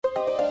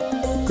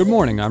Good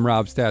morning, I'm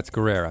Rob Stats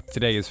Guerrera.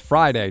 Today is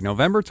Friday,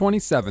 November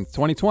 27th,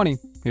 2020.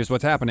 Here's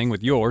what's happening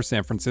with your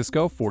San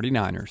Francisco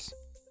 49ers.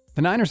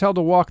 The Niners held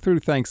a walk-through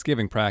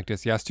Thanksgiving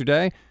practice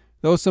yesterday,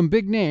 though some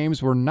big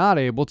names were not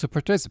able to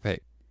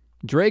participate.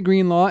 Dre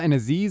Greenlaw and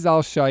Azeez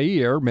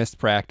Al-Shaair missed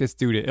practice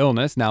due to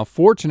illness. Now,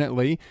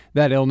 fortunately,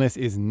 that illness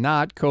is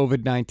not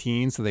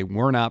COVID-19, so they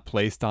were not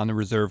placed on the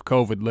reserve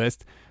COVID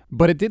list.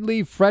 But it did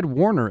leave Fred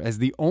Warner as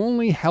the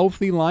only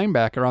healthy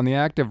linebacker on the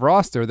active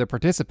roster that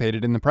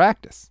participated in the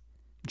practice.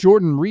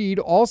 Jordan Reed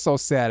also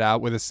sat out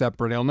with a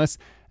separate illness,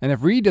 and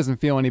if Reed doesn't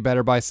feel any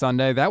better by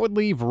Sunday, that would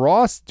leave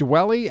Ross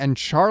Dwelley and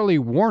Charlie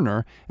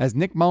Warner as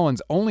Nick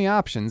Mullins' only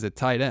options at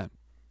tight end.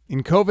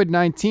 In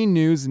COVID-19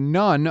 news,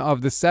 none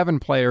of the 7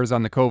 players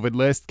on the COVID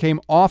list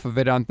came off of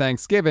it on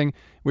Thanksgiving,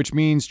 which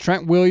means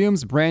Trent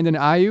Williams, Brandon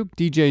Ayuk,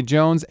 DJ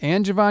Jones,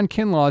 and Javon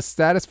Kinlaw's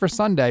status for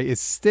Sunday is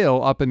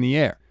still up in the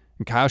air.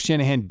 And Kyle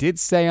Shanahan did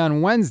say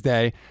on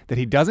Wednesday that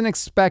he doesn't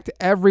expect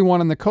everyone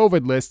on the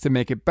COVID list to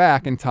make it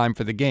back in time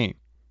for the game.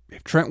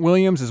 If Trent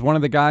Williams is one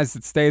of the guys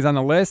that stays on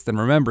the list, and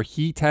remember,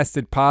 he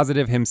tested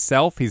positive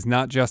himself, he's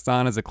not just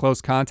on as a close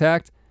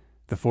contact,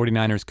 the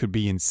 49ers could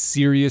be in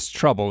serious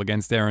trouble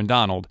against Aaron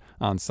Donald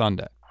on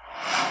Sunday.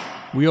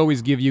 We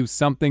always give you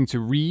something to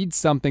read,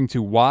 something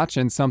to watch,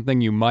 and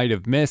something you might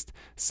have missed.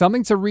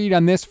 Something to read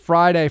on this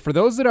Friday. For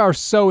those that are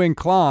so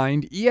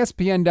inclined,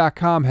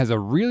 ESPN.com has a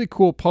really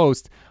cool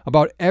post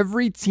about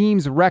every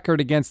team's record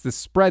against the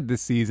spread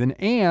this season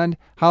and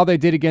how they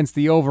did against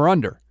the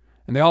over-under.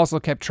 And they also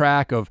kept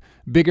track of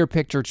bigger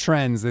picture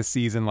trends this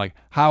season, like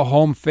how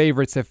home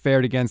favorites have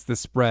fared against the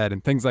spread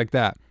and things like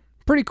that.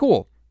 Pretty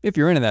cool, if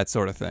you're into that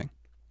sort of thing.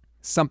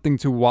 Something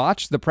to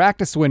watch, the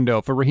practice window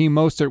for Raheem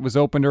Mostert was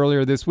opened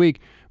earlier this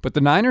week, but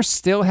the Niners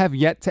still have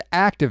yet to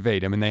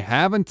activate him, and they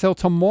have until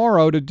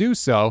tomorrow to do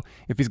so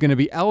if he's going to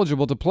be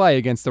eligible to play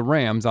against the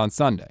Rams on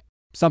Sunday.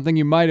 Something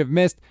you might have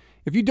missed,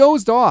 if you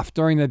dozed off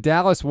during the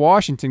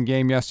Dallas-Washington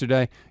game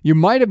yesterday, you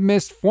might have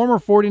missed former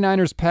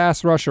 49ers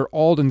pass rusher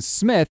Aldon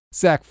Smith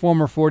sack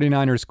former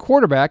 49ers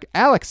quarterback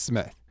Alex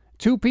Smith,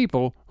 2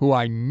 people who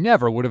I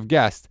never would have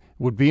guessed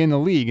would be in the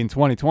league in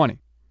 2020.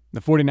 The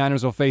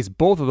 49ers will face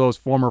both of those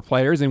former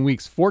players in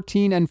weeks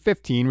 14 and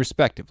 15,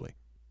 respectively.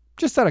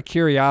 Just out of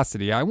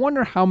curiosity, I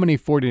wonder how many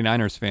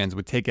 49ers fans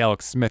would take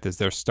Alex Smith as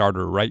their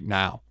starter right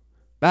now.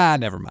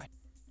 Never mind.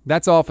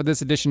 That's all for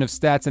this edition of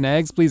Stats and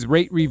Eggs. Please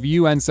rate,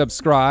 review, and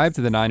subscribe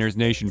to the Niners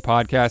Nation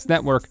Podcast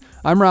Network.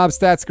 I'm Rob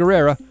Stats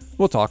Guerrera.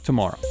 We'll talk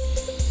tomorrow.